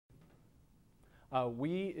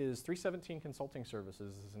We is 317 Consulting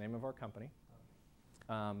Services is the name of our company.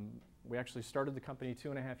 We actually started the company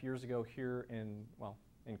 2.5 years ago here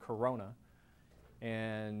in Corona,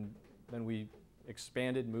 and then we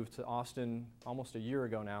expanded, moved to Austin almost a year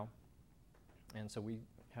ago now, and so we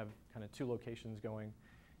have kind of 2 locations going,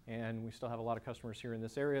 and we still have a lot of customers here in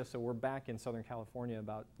this area, so we're back in Southern California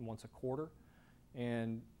about once a quarter,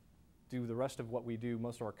 and do the rest of what we do.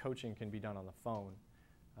 Most of our coaching can be done on the phone,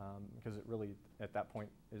 because it really, at that point,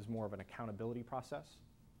 is more of an accountability process.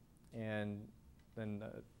 And then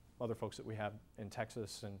the other folks that we have in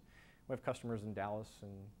Texas, and we have customers in Dallas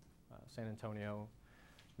and San Antonio,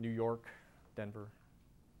 New York, Denver.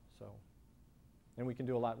 So, and we can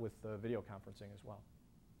do a lot with video conferencing as well.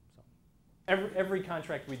 So, every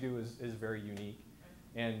contract we do is very unique.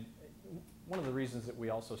 And one of the reasons that we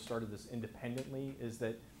also started this independently is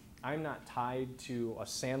that I'm not tied to a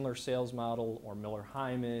Sandler sales model or Miller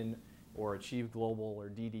Hyman or Achieve Global or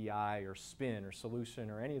DDI or Spin or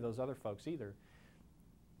Solution or any of those other folks either.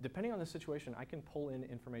 Depending on the situation, I can pull in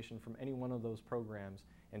information from any one of those programs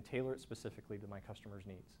and tailor it specifically to my customer's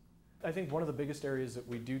needs. I think one of the biggest areas that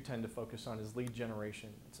we do tend to focus on is lead generation.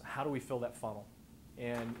 It's how do we fill that funnel?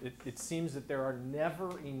 And it seems that there are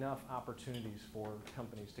never enough opportunities for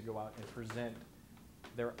companies to go out and present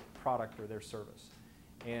their product or their service.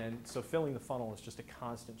 And so filling the funnel is just a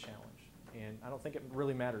constant challenge. And I don't think it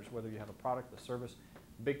really matters whether you have a product, a service,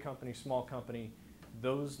 big company, small company.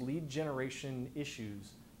 Those lead generation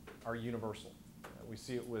issues are universal. We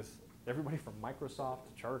see it with everybody from Microsoft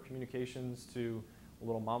to Charter Communications to a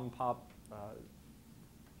little mom and pop,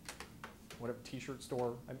 whatever t-shirt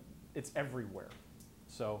store. It's everywhere.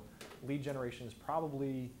 So lead generation is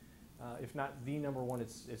probably, if not the number one,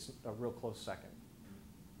 it's a real close second.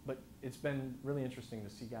 But it's been really interesting to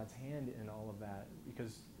see God's hand in all of that,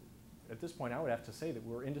 because at this point I would have to say that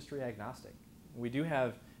we're industry agnostic. We do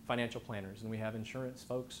have financial planners, and we have insurance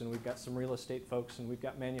folks, and we've got some real estate folks, and we've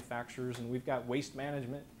got manufacturers, and we've got waste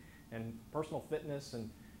management and personal fitness, and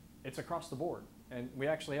it's across the board. And we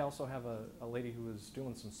actually also have a lady who is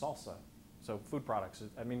doing some salsa, so food products.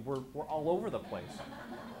 I mean, we're all over the place.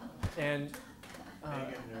 And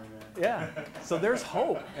yeah, so there's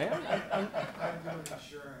hope, man. I'm doing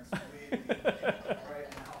insurance right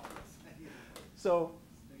now. So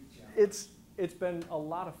it's been a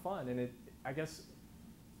lot of fun, and I guess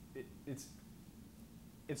it's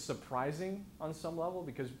surprising on some level,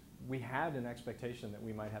 because we had an expectation that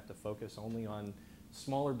we might have to focus only on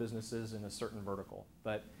smaller businesses in a certain vertical.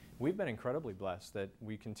 But we've been incredibly blessed that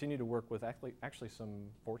we continue to work with actually some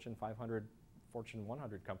Fortune 500, Fortune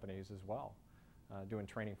 100 companies as well, doing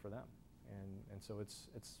training for them. And so it's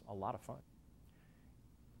a lot of fun.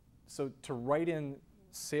 So to write in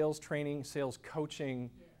sales training, sales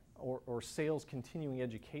coaching, yes, or sales continuing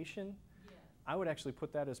education, yes, I would actually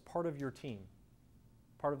put that as part of your team,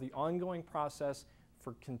 part of the ongoing process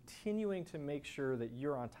for continuing to make sure that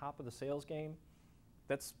you're on top of the sales game.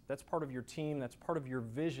 That's part of your team. That's part of your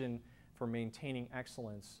vision for maintaining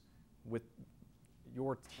excellence with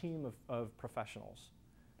your team of professionals.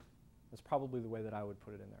 That's probably the way that I would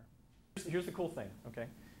put it in there. Here's the cool thing, okay?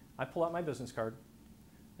 I pull out my business card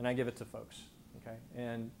and I give it to folks, okay?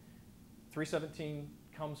 And 317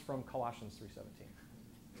 comes from Colossians 3:17,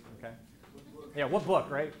 okay? Yeah, what book,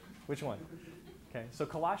 right? Which one? Okay, so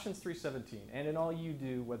Colossians 3:17, and in all you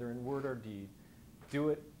do, whether in word or deed, do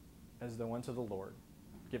it as though unto the Lord,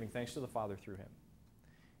 giving thanks to the Father through him.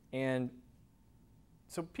 And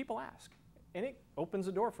so people ask, and it opens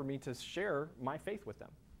a door for me to share my faith with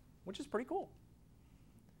them, which is pretty cool.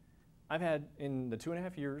 I've had, in the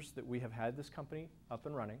 2.5 years that we have had this company up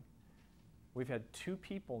and running, we've had 2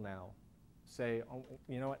 people now say, oh,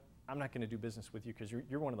 you know what, I'm not going to do business with you because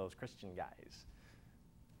you're one of those Christian guys.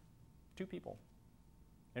 2 people.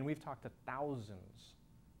 And we've talked to thousands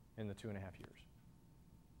in the 2.5 years.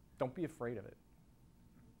 Don't be afraid of it.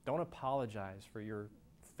 Don't apologize for your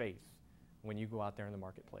faith when you go out there in the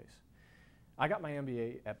marketplace. I got my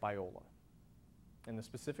MBA at Biola. And the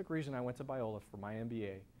specific reason I went to Biola for my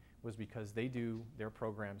MBA was because they do their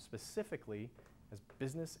program specifically as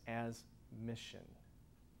business as mission,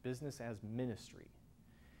 business as ministry.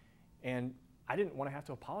 And I didn't want to have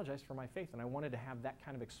to apologize for my faith, and I wanted to have that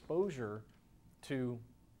kind of exposure to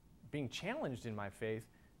being challenged in my faith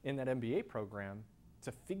in that MBA program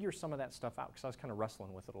to figure some of that stuff out, because I was kind of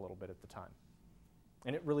wrestling with it a little bit at the time.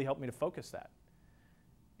 And it really helped me to focus that.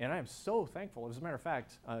 And I am so thankful. As a matter of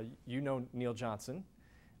fact, you know Neil Johnson.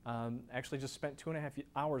 Actually just spent 2.5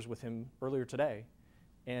 hours with him earlier today,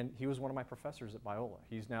 and he was one of my professors at Biola.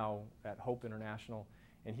 He's now at Hope International,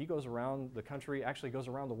 and he goes around the country, actually goes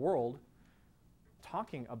around the world,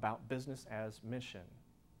 talking about business as mission.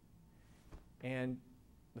 And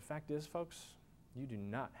the fact is, folks, you do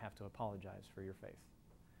not have to apologize for your faith.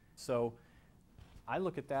 So I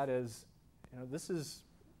look at that as, this is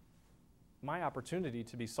my opportunity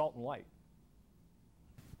to be salt and light.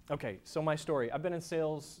 Okay, so my story. I've been in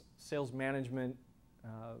sales management,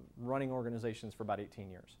 running organizations for about 18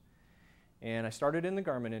 years. And I started in the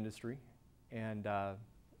garment industry and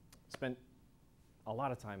spent a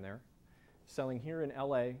lot of time there, selling here in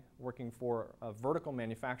LA, working for a vertical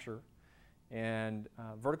manufacturer. And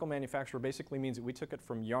vertical manufacturer basically means that we took it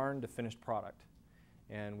from yarn to finished product.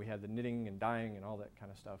 And we had the knitting and dyeing and all that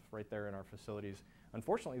kind of stuff right there in our facilities.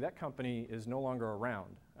 Unfortunately, that company is no longer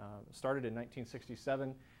around. Started in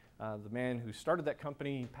 1967. The man who started that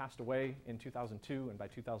company passed away in 2002, and by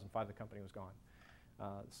 2005 the company was gone.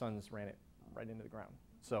 The sons ran it right into the ground.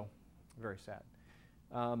 So, very sad.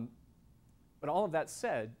 But all of that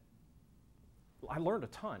said, I learned a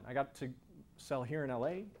ton. I got to sell here in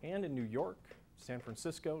LA and in New York, San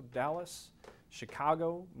Francisco, Dallas,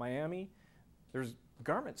 Chicago, Miami. There's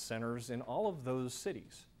garment centers in all of those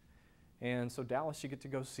cities. And so Dallas, you get to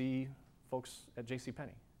go see folks at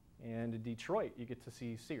JCPenney. And in Detroit, you get to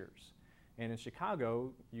see Sears. And in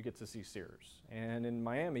Chicago, you get to see Sears. And in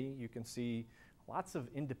Miami, you can see lots of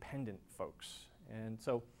independent folks. And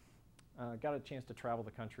so got a chance to travel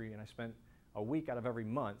the country, and I spent a week out of every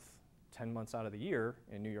month, 10 months out of the year,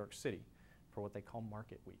 in New York City for what they call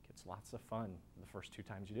Market Week. It's lots of fun the first 2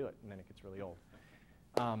 times you do it, and then it gets really old.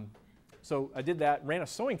 So I did that, ran a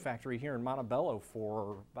sewing factory here in Montebello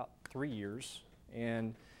for about 3 years,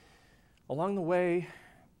 and along the way,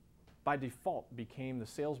 by default, became the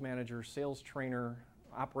sales manager, sales trainer,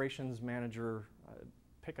 operations manager,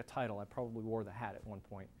 pick a title. I probably wore the hat at one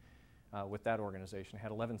point with that organization. I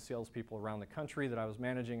had 11 salespeople around the country that I was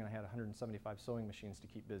managing, and I had 175 sewing machines to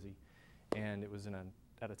keep busy. And it was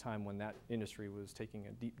at a time when that industry was taking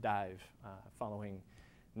a deep dive following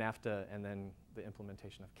NAFTA and then the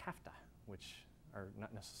implementation of CAFTA, which are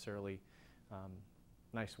not necessarily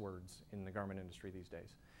nice words in the garment industry these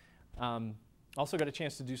days. Also got a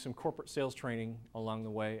chance to do some corporate sales training along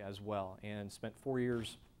the way as well, and spent 4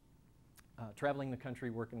 years traveling the country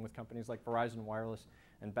working with companies like Verizon Wireless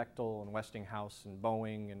and Bechtel and Westinghouse and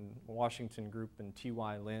Boeing and Washington Group and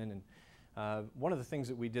T.Y. Lin. And one of the things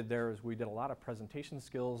that we did there is we did a lot of presentation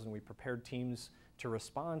skills, and we prepared teams to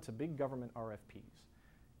respond to big government RFPs.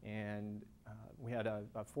 And we had a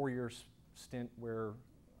 4-year stint where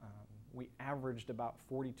we averaged about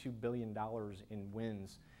 $42 billion in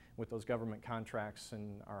wins with those government contracts,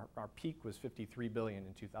 and our peak was $53 billion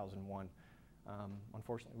in 2001.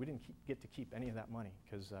 Unfortunately, we didn't get to keep any of that money,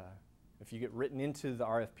 because if you get written into the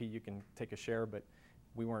RFP, you can take a share, but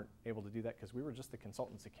we weren't able to do that because we were just the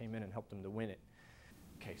consultants that came in and helped them to win it.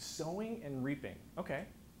 Okay, sowing and reaping. Okay,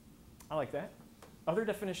 I like that. Other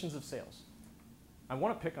definitions of sales. I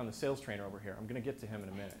want to pick on the sales trainer over here. I'm going to get to him in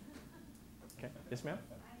a minute. Okay, yes, ma'am?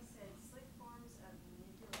 I said slick forms of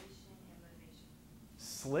manipulation and motivation.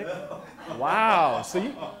 Slick? Wow. So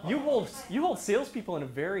you hold salespeople in a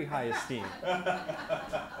very high esteem.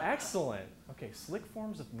 Excellent. Okay, slick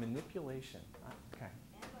forms of manipulation. Okay.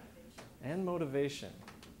 And motivation.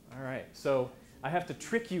 All right. So I have to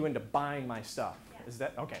trick you into buying my stuff. Yes. Is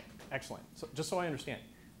that okay? Excellent. So just so I understand.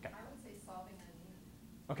 Okay. I would say solving a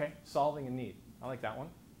need. Okay. Solving a need. I like that one.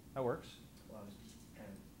 That works. Well, it's kind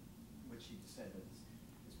of what she said.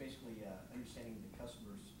 It's basically understanding the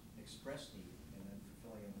customer's express need and then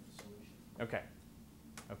fulfilling it with the solution. Okay.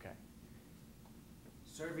 Okay.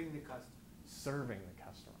 Serving the customer. Serving the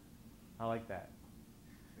customer. I like that.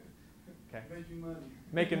 Okay. Making money.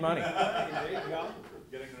 Making money. There you go.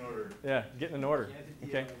 Getting an order. Yeah, getting an order. Yeah,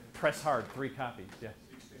 Okay. Press hard, 3 copies. Yeah.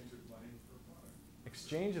 Exchange of money for product.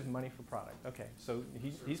 Exchange of money for product. Okay, so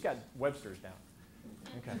he's got Webster's down.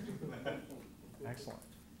 Okay. Excellent.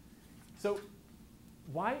 So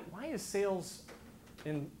why is sales,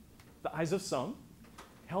 in the eyes of some,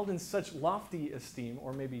 held in such lofty esteem,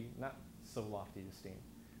 or maybe not so lofty esteem?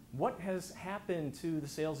 What has happened to the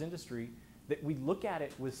sales industry that we look at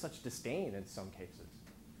it with such disdain in some cases?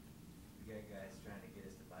 We got guys trying to get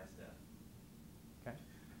us to buy stuff. Okay.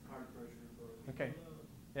 Hard pressure. Okay.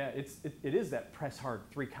 Yeah, it is that press hard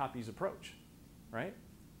 3 copies approach, right?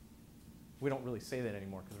 We don't really say that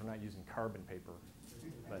anymore because we're not using carbon paper,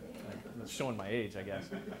 but I'm showing my age, I guess.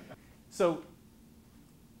 So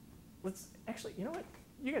let's actually, you know what?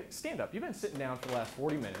 You got stand up. You've been sitting down for the last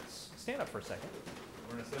 40 minutes. Stand up for a second.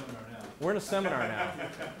 We're in a seminar now. We're in a seminar now.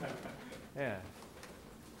 Yeah.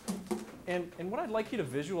 And what I'd like you to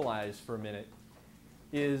visualize for a minute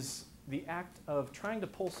is the act of trying to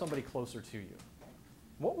pull somebody closer to you.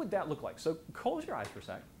 What would that look like? So close your eyes for a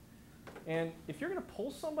sec. And if you're going to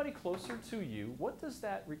pull somebody closer to you, what does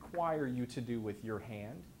that require you to do with your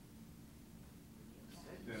hand?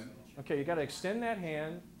 Okay, you got to extend that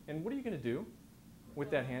hand. And what are you going to do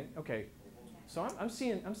with that hand? Okay, so I'm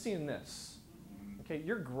seeing this. Okay,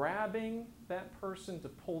 you're grabbing that person to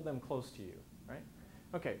pull them close to you, right?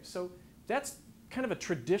 Okay, so that's kind of a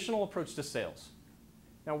traditional approach to sales.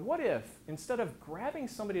 Now, what if instead of grabbing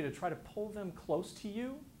somebody to try to pull them close to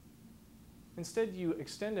you, instead you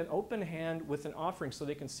extend an open hand with an offering so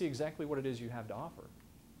they can see exactly what it is you have to offer?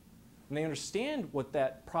 And they understand what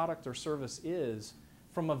that product or service is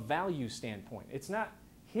from a value standpoint. It's not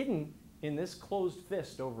hidden in this closed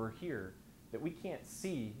fist over here that we can't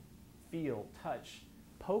see, feel, touch,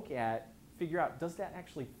 poke at, figure out, does that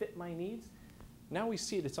actually fit my needs? Now we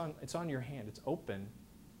see it, it's on your hand, it's open,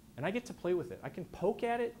 and I get to play with it. I can poke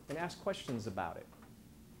at it and ask questions about it.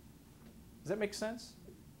 Does that make sense?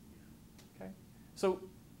 Okay. So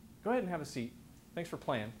go ahead and have a seat. Thanks for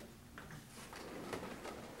playing.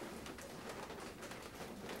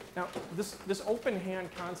 Now, this open hand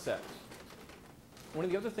concept, one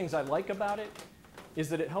of the other things I like about it is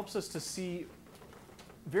that it helps us to see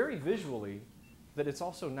very visually that it's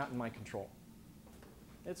also not in my control.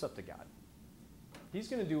 It's up to God. He's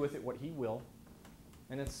going to do with it what he will,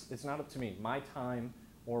 and it's not up to me, my time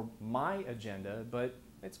or my agenda, but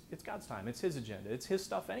it's God's time. It's his agenda. It's his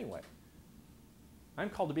stuff anyway. I'm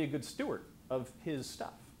called to be a good steward of his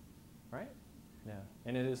stuff, right? Yeah,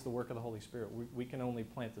 and it is the work of the Holy Spirit. We can only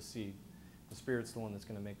plant the seed. The Spirit's the one that's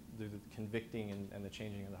going to do the convicting and the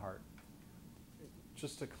changing of the heart.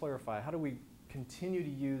 Just to clarify, how do we continue to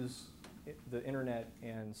use the internet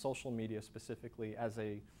and social media specifically as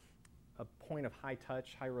a point of high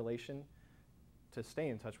touch, high relation to stay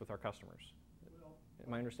in touch with our customers?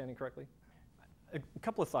 Am I understanding correctly? A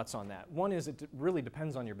couple of thoughts on that. One is it really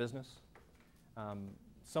depends on your business.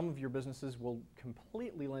 Some of your businesses will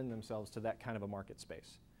completely lend themselves to that kind of a market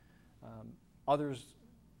space. Others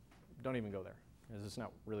don't even go there, because it's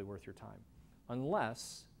not really worth your time,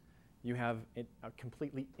 unless you have a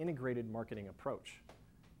completely integrated marketing approach.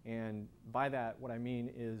 And by that, what I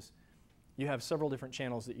mean is you have several different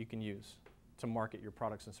channels that you can use to market your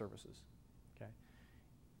products and services. Okay?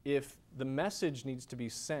 If the message needs to be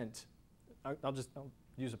sent, I'll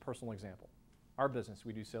use a personal example. Our business,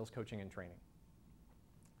 we do sales coaching and training.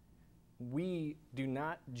 We do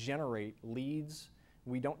not generate leads.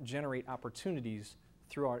 We don't generate opportunities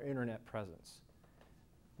through our internet presence.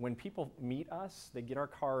 When people meet us, they get our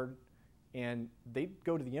card, and they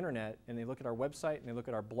go to the internet and they look at our website and they look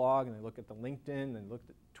at our blog and they look at the LinkedIn and they look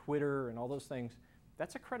at Twitter and all those things.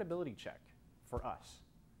 That's a credibility check for us.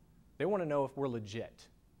 They want to know if we're legit.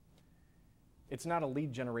 It's not a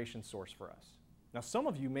lead generation source for us. Now, some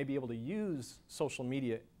of you may be able to use social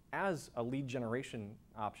media as a lead generation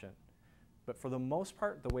option, but for the most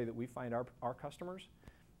part, the way that we find our customers,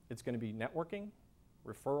 it's going to be networking,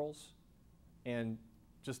 referrals, and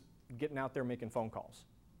just getting out there making phone calls,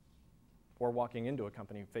 or walking into a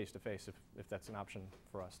company face-to-face if that's an option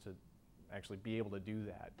for us to actually be able to do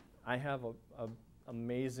that. I have an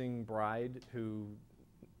amazing bride who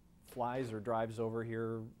flies or drives over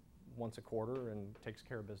here once a quarter and takes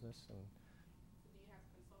care of business. And do you have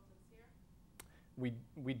consultants here?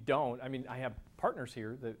 We don't. I mean, I have partners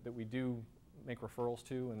here that we do make referrals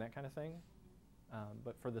to and that kind of thing.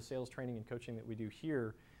 But for the sales training and coaching that we do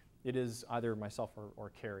here, it is either myself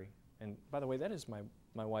or Kerry. And by the way, that is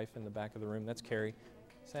my wife in the back of the room. That's Kerry.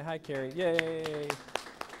 Say hi, Kerry. Yay!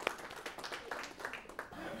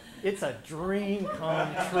 It's a dream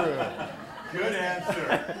come true. Good answer.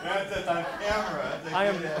 That's on camera. That's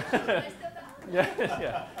a good answer.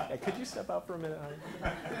 Yeah. Could you step out for a minute,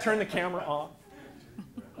 honey? Turn the camera off.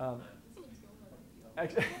 I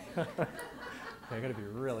got to be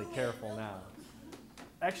really careful now.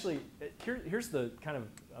 Actually, here's the kind of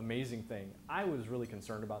amazing thing. I was really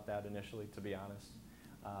concerned about that initially, to be honest.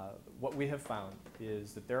 What we have found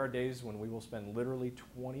is that there are days when we will spend literally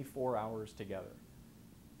 24 hours together.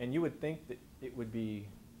 And you would think that it would be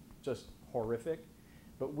just horrific,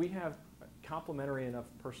 but we have complementary enough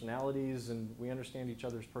personalities and we understand each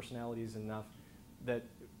other's personalities enough that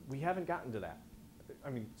we haven't gotten to that. I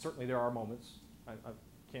mean, certainly there are moments. I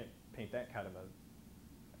can't paint that kind of a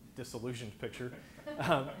disillusioned picture,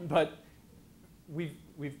 but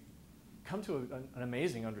we've come to an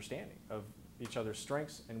amazing understanding of each other's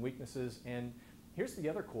strengths and weaknesses. And here's the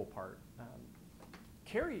other cool part.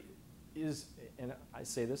 Kerry is, and I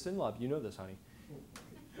say this in love, you know this, honey,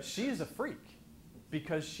 she is a freak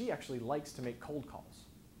because she actually likes to make cold calls,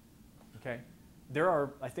 okay? There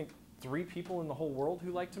are, I think, 3 people in the whole world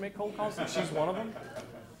who like to make cold calls, and she's one of them.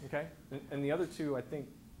 Okay? And the other 2, I think,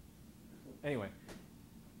 anyway.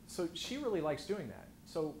 So she really likes doing that.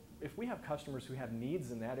 So if we have customers who have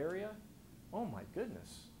needs in that area, oh my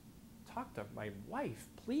goodness, talk to my wife,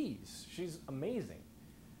 please. She's amazing.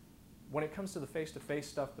 When it comes to the face-to-face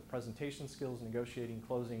stuff, the presentation skills, negotiating,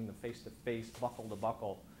 closing, the face-to-face,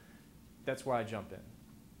 buckle-to-buckle, that's where I jump in.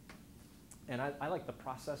 And I like the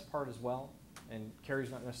process part as well. And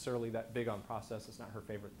Kerry's not necessarily that big on process. It's not her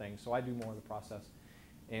favorite thing. So I do more of the process.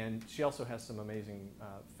 And she also has some amazing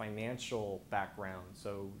financial background.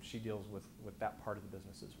 So she deals with that part of the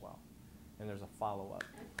business as well. And there's a follow-up.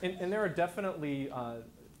 And there are definitely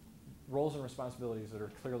roles and responsibilities that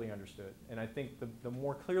are clearly understood. And I think the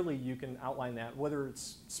more clearly you can outline that, whether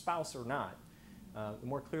it's spouse or not, the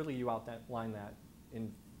more clearly you outline that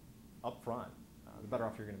up front, the better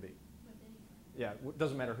off you're going to be. Yeah, it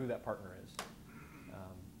doesn't matter who that partner is.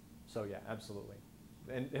 So yeah, absolutely.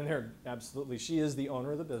 And they're absolutely, she is the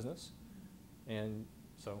owner of the business, and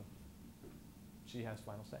so she has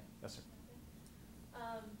final say. Yes, sir.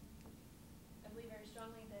 I believe very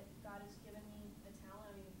strongly that God has given me the talent.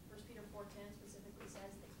 I mean, 1 Peter 4:10 specifically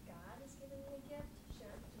says that God has given me a gift to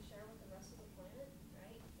share with the rest of the planet,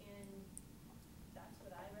 right? And that's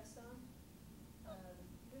what I rest on.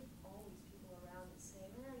 There's always people around that say,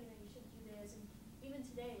 well, you know, you should do this. And even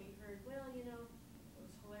today we heard, well, you know, it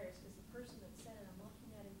was hilarious because the person that said it, I'm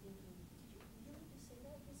looking at him thinking, did you really just say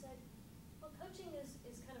that? He said, well, coaching is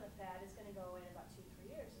kind of a fad. It's going to go away in about 2-3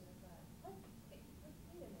 years. And I thought, what? Wait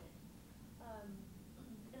a minute.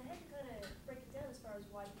 And I had to kind of break it down as far as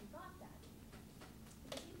why he thought that.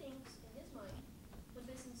 Because he thinks, in his mind, when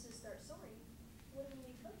businesses start soaring, what do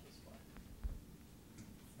we need coaches for?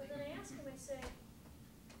 But then I asked him, I say,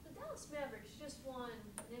 the Dallas Mavericks just won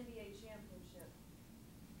an NBA championship.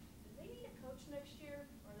 Do they need a coach next year,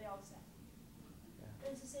 or are they all set? Yeah.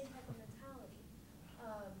 And it's the same type of mentality.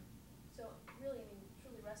 So really, I mean,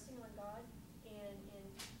 truly resting on God and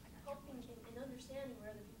helping and understanding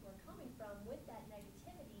where other people are coming from with that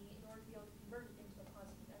negativity in order to be able to convert it into a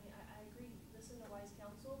positive. I mean, I agree. Listen to wise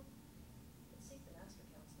counsel, but seek the master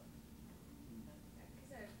counselor.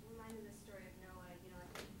 Because I'm reminded of the story of Noah. You know, I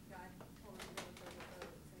think God told him to go build a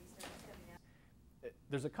boat, so he started stepping out.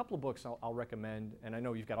 There's a couple of books I'll recommend, and I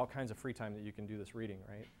know you've got all kinds of free time that you can do this reading,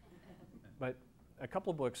 right? But a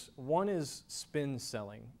couple of books. One is Spin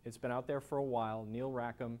Selling. It's been out there for a while. Neil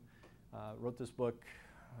Rackham wrote this book,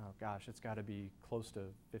 oh gosh, it's got to be close to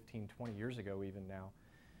 15, 20 years ago even now.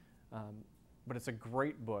 But it's a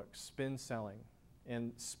great book, Spin Selling.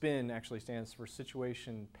 And SPIN actually stands for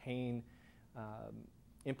situation, pain,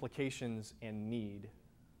 implications, and need,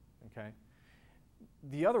 okay?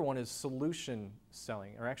 The other one is Solution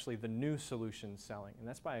Selling, or actually the New Solution Selling, and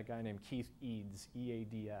that's by a guy named Keith Eads,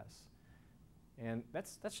 E-A-D-S. And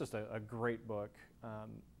that's just a great book.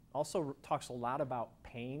 Also talks a lot about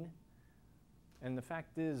pain. And the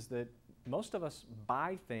fact is that most of us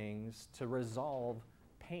buy things to resolve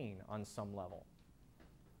pain on some level.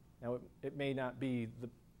 Now, it may not be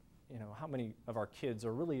how many of our kids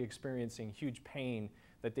are really experiencing huge pain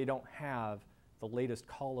that they don't have the latest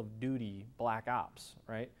Call of Duty Black Ops,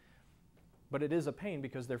 right? But it is a pain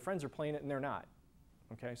because their friends are playing it and they're not.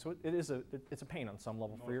 Okay, so it's a pain on some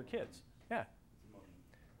level for your kids. Yeah.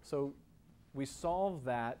 So we solve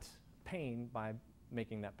that pain by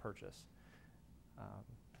making that purchase.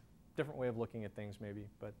 Different way of looking at things maybe,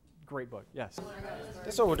 but great book, yes.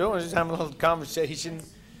 That's what we're doing, just having a little conversation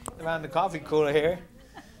around the coffee cooler here.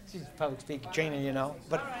 She's a public speaking trainer, you know.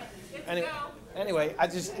 But anyway, I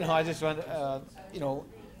just want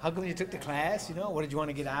how come you took the class? You know, what did you want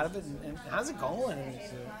to get out of it, and how's it going?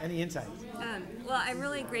 Any insights? Well, I'm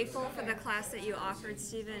really grateful for the class that you offered,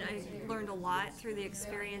 Stephen. I learned a lot through the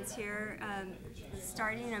experience here.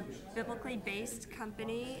 Starting a biblically based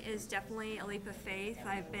company is definitely a leap of faith.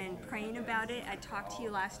 I've been praying about it. I talked to you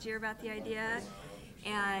last year about the idea.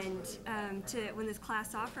 And when this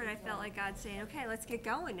class offered, I felt like God saying, okay, let's get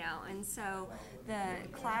going now. And so the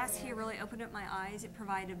class here really opened up my eyes. It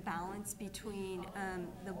provided a balance between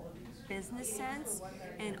the business sense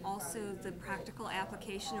and also the practical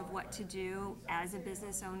application of what to do as a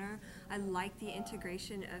business owner. I like the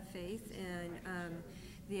integration of faith and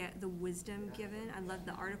the wisdom given. I love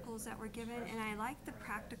the articles that were given, and I like the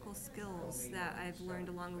practical skills that I've learned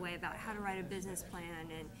along the way about how to write a business plan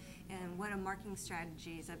and what are marketing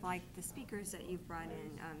strategies. I've liked the speakers that you've brought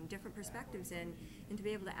in, different perspectives, and to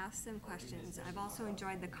be able to ask them questions. I've also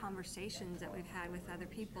enjoyed the conversations that we've had with other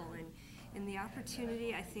people, And the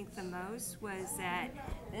opportunity I think the most was that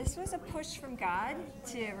this was a push from God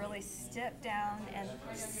to really sit down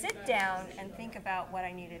and think about what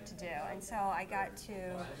I needed to do. And so I got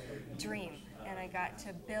to dream, and I got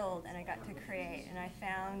to build, and I got to create. And I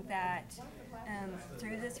found that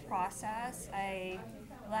through this process, I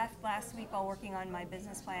left last week while working on my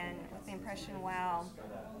business plan with the impression, wow,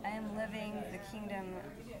 I am living the kingdom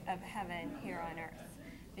of heaven here on earth.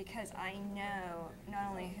 Because I know not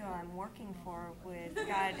only who I'm working for with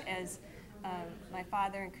God as my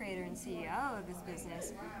father and creator and CEO of this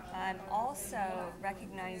business, I'm also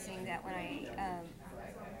recognizing that when I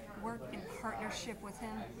work in partnership with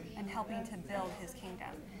him, I'm helping to build his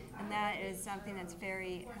kingdom. And that is something that's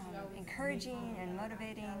very encouraging and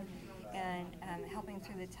motivating, and helping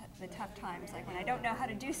through the tough times. Like when I don't know how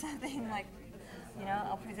to do something, like,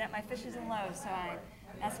 I'll present my fishes and loaves. So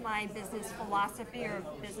that's my business philosophy or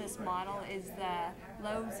business model, is the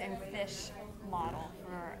loaves and fish model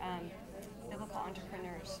for biblical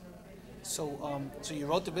entrepreneurs. So, so you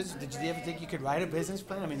wrote the business. Did you ever think you could write a business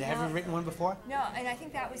plan? I mean, have you written one before? No, and I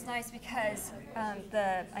think that was nice because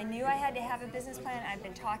I knew I had to have a business plan. I'd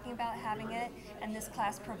been talking about having it, and this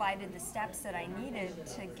class provided the steps that I needed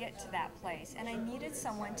to get to that place. And I needed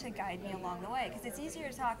someone to guide me along the way, because it's easier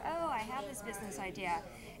to talk, oh, I have this business idea,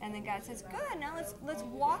 and then God says, good, now let's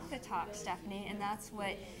walk the talk, Stephanie. And that's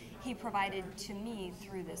what he provided to me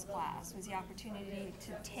through this class, was the opportunity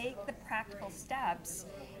to take the practical steps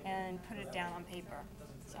and put it down on paper.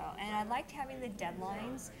 So, and I liked having the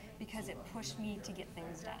deadlines because it pushed me to get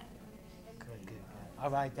things done. Good.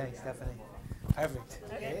 All right, thanks, Stephanie. Perfect.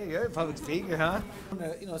 Okay, you're a public speaker, huh?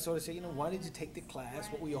 Sort of say, why did you take the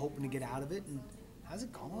class? What were you hoping to get out of it? And how's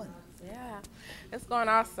it going? Yeah, it's going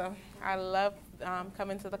awesome. I love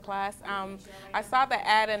coming to the class. I saw the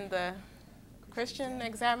ad in the Christian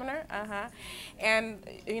Examiner, and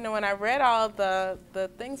when I read all the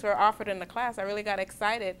things were offered in the class, I really got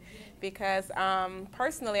excited because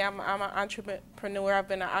personally I'm an entrepreneur. I've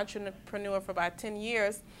been an entrepreneur for about 10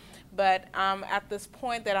 years, but at this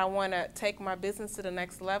point that I want to take my business to the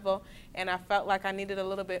next level, and I felt like I needed a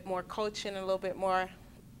little bit more coaching, a little bit more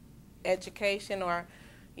education, or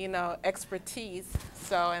expertise.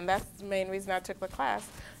 So, and that's the main reason I took the class.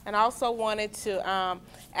 And I also wanted to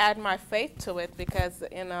add my faith to it because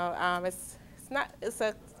it's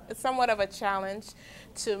somewhat of a challenge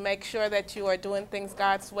to make sure that you are doing things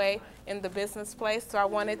God's way in the business place. So I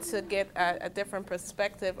wanted to get a different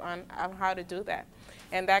perspective on how to do that.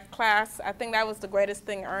 And that class, I think that was the greatest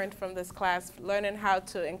thing earned from this class, learning how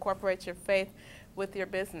to incorporate your faith with your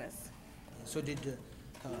business. So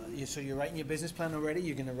so you're writing your business plan already?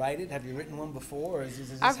 You're going to write it? Have you written one before, or is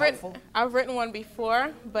this helpful? I've written one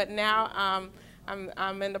before, but now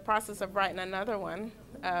I'm in the process of writing another one,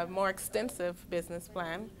 a more extensive business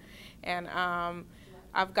plan, and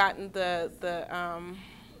I've gotten what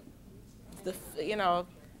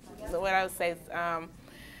I would say is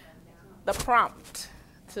the prompt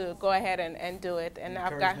to go ahead and do it, and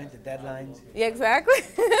I've got the deadlines. Yeah, exactly,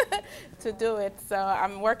 to do it. So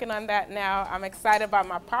I'm working on that now. I'm excited about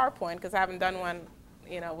my PowerPoint because I haven't done one,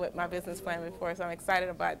 with my business plan before. So I'm excited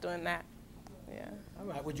about doing that. Yeah. All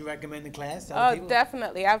right. Would you recommend the class? Oh,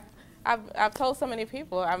 definitely. I've told so many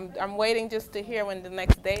people. I'm waiting just to hear when the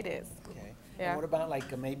next date is. Okay. Yeah. And what about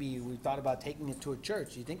maybe we thought about taking it to a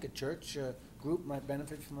church? Do you think a church group might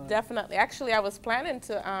benefit from that? Definitely. Actually, I was planning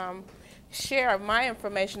to share my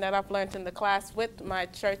information that I've learned in the class with my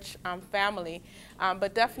church family.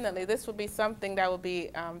 But definitely, this would be something that would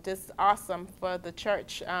be just awesome for the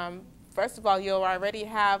church. First of all, you'll already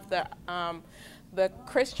have the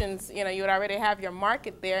Christians, you would already have your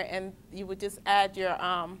market there, and you would just add your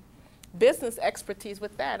business expertise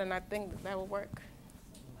with that, and I think that will work.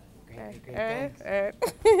 Great,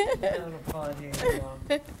 thanks.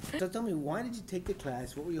 So tell me, why did you take the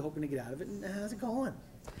class? What were you hoping to get out of it, and how's it going?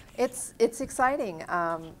 It's exciting.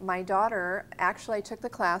 My daughter, actually I took the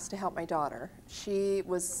class to help my daughter. She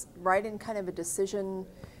was right in kind of a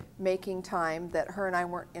decision-making time that her and I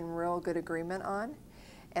weren't in real good agreement on.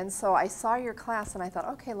 And so I saw your class and I thought,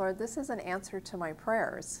 okay, Lord, this is an answer to my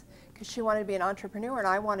prayers. Because she wanted to be an entrepreneur and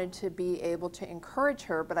I wanted to be able to encourage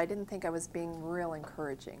her, but I didn't think I was being real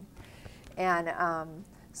encouraging. And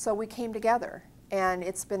so we came together. And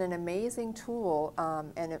it's been an amazing tool,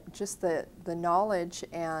 and just the knowledge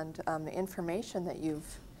and the information that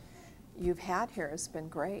you've had here has been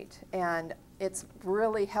great. And it's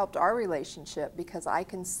really helped our relationship because I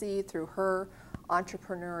can see through her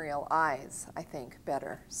entrepreneurial eyes, I think,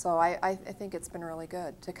 better. So I think it's been really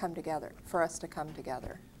good to come together, for us to come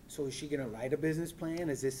together. So is she going to write a business plan?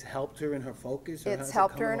 Has this helped her in her focus? Or It's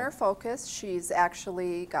helped her in her focus. She's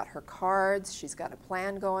actually got her cards. She's got a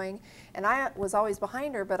plan going. And I was always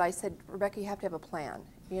behind her, but I said, Rebecca, you have to have a plan.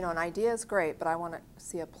 You know, an idea is great, but I want to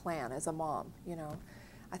see a plan as a mom, you know.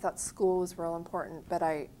 I thought school was real important, but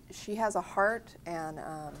she has a heart and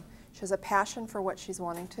she has a passion for what she's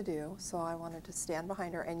wanting to do, so I wanted to stand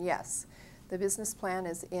behind her. And yes, the business plan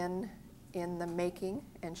is in the making,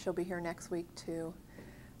 and she'll be here next week to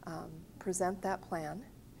present that plan.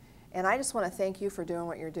 And I just want to thank you for doing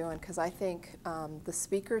what you're doing, because I think the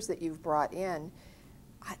speakers that you've brought in,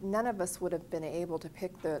 none of us would have been able to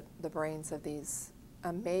pick the brains of these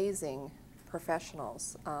amazing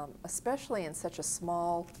professionals, especially in such a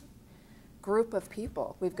small group of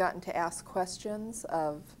people. We've gotten to ask questions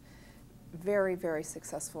of very, very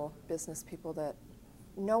successful business people that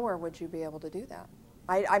nowhere would you be able to do that.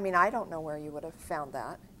 I mean, I don't know where you would have found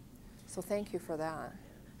that. So thank you for that.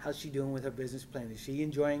 How's she doing with her business plan? Is she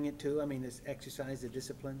enjoying it too? I mean, this exercise, the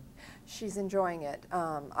discipline? She's enjoying it.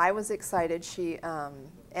 I was excited.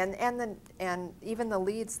 And even the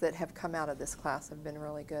leads that have come out of this class have been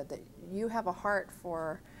really good. That you have a heart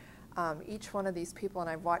for each one of these people, and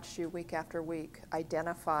I've watched you week after week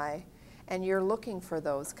identify, and you're looking for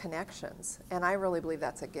those connections. And I really believe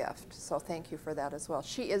that's a gift. So thank you for that as well.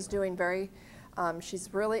 She is doing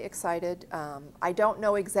she's really excited. I don't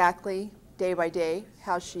know exactly day by day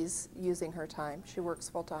how she's using her time. She works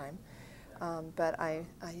full time. But I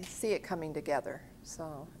see it coming together.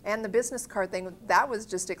 So, and the business card thing, that was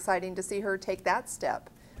just exciting to see her take that step,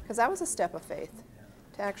 because that was a step of faith,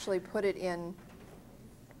 to actually put it in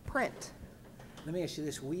print. Let me ask you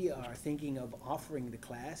this. We are thinking of offering the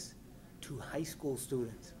class to high school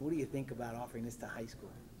students. What do you think about offering this to high school?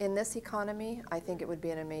 In this economy, I think it would be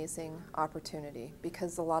an amazing opportunity,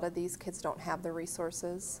 because a lot of these kids don't have the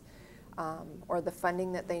resources or the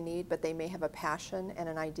funding that they need, but they may have a passion and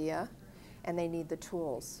an idea, and they need the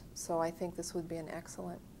tools. So I think this would be an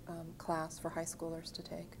excellent class for high schoolers to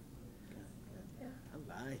take. Yeah.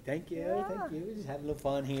 All right, thank you, thank you. We just had a little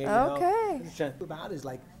fun here. Okay. You know. About is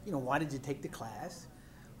like, you know, why did you take the class?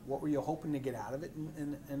 What were you hoping to get out of it,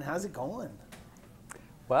 and how's it going?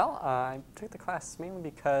 Well, I took the class mainly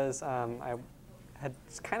because I had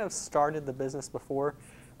kind of started the business before,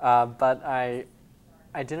 but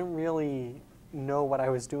I didn't really know what I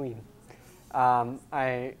was doing.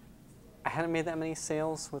 I hadn't made that many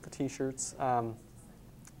sales with the t-shirts,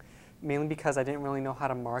 mainly because I didn't really know how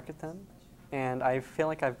to market them. And I feel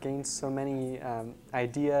like I've gained so many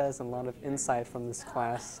ideas and a lot of insight from this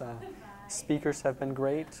class. Speakers have been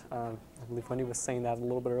great. I believe Wendy was saying that a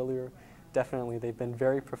little bit earlier. Definitely, they've been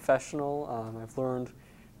very professional. I've learned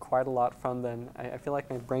quite a lot from them. I feel like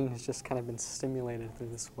my brain has just kind of been stimulated through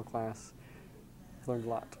this whole class. I've learned a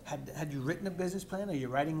lot. Had you written a business plan? Are you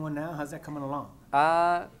writing one now? How's that coming along?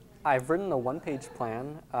 I've written a one-page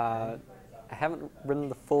plan. I haven't written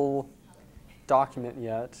the full document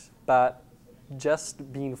yet, but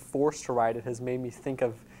just being forced to write it has made me think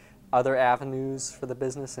of other avenues for the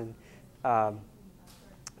business and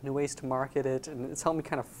new ways to market it, and it's helped me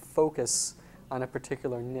kind of focus on a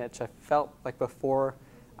particular niche. I felt like before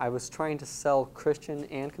I was trying to sell Christian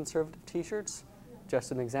and conservative t-shirts.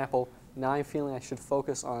 Just an example, now I'm feeling I should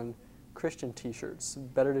focus on Christian t-shirts.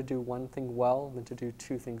 Better to do one thing well than to do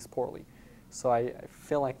two things poorly. So I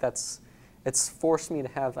feel like it's forced me to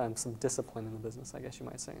have some discipline in the business, I guess you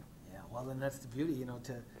might say. Yeah, well then that's the beauty, you know,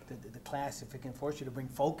 to the class, if it can force you to bring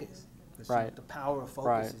focus. Right. The power of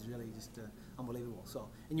focus is really just unbelievable. So,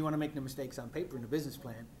 and you want to make no mistakes on paper in the business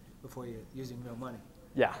plan before you're using real money.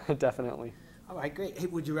 Yeah, definitely. All right, great. Hey,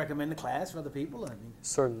 would you recommend the class for other people? I mean,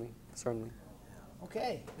 certainly, certainly.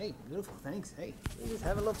 Okay. Hey, beautiful. Thanks. Hey, we're just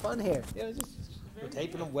having a little fun here. You know, we're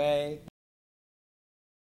taping away.